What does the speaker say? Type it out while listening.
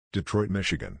Detroit,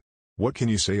 Michigan. What can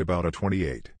you say about a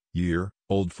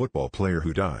 28-year-old football player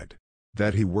who died?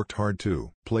 That he worked hard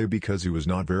to play because he was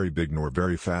not very big nor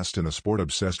very fast in a sport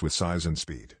obsessed with size and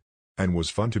speed. And was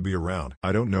fun to be around.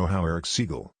 I don't know how Eric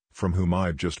Siegel, from whom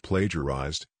I've just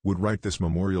plagiarized, would write this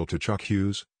memorial to Chuck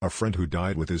Hughes, a friend who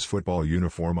died with his football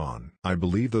uniform on. I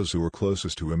believe those who were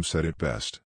closest to him said it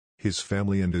best. His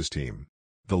family and his team.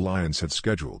 The Lions had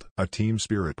scheduled a team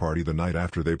spirit party the night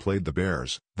after they played the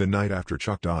Bears, the night after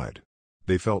Chuck died.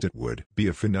 They felt it would be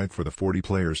a fun night for the 40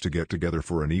 players to get together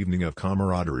for an evening of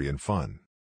camaraderie and fun.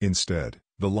 Instead,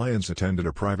 the Lions attended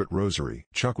a private rosary.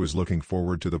 Chuck was looking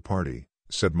forward to the party,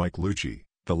 said Mike Lucci,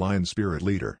 the Lions spirit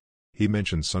leader. He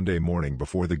mentioned Sunday morning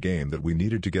before the game that we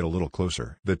needed to get a little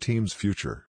closer. The team's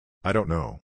future. I don't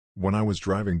know. When I was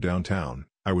driving downtown,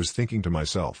 I was thinking to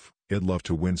myself, I'd love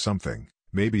to win something,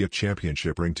 maybe a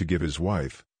championship ring to give his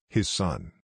wife, his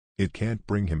son. It can't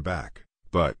bring him back,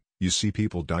 but, you see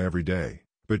people die every day,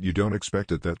 but you don't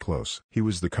expect it that close. He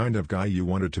was the kind of guy you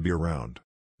wanted to be around.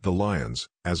 The Lions,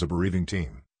 as a bereaving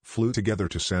team, flew together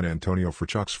to San Antonio for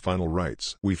Chuck's final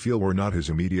rites. We feel we're not his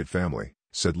immediate family,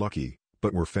 said Lucky,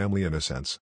 but we're family in a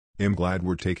sense. I'm glad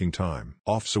we're taking time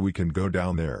off so we can go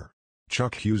down there.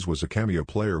 Chuck Hughes was a cameo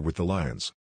player with the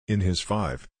Lions. In his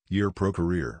 5-year pro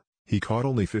career, he caught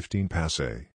only 15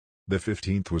 passes. The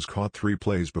 15th was caught 3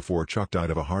 plays before Chuck died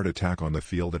of a heart attack on the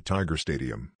field at Tiger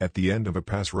Stadium at the end of a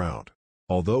pass route.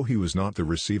 Although he was not the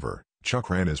receiver, Chuck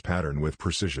ran his pattern with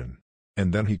precision.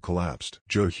 And then he collapsed.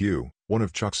 Joe Hughes, one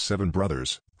of Chuck's 7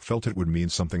 brothers, felt it would mean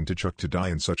something to Chuck to die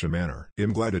in such a manner.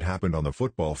 I'm glad it happened on the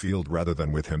football field rather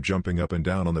than with him jumping up and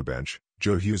down on the bench,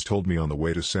 Joe Hughes told me on the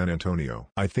way to San Antonio.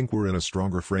 I think we're in a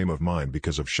stronger frame of mind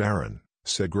because of Sharon,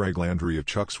 said Greg Landry of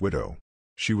Chuck's widow.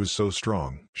 She was so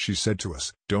strong. She said to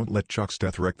us, don't let Chuck's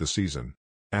death wreck the season.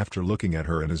 After looking at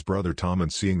her and his brother Tom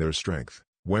and seeing their strength,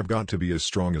 we've got to be as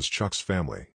strong as Chuck's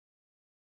family.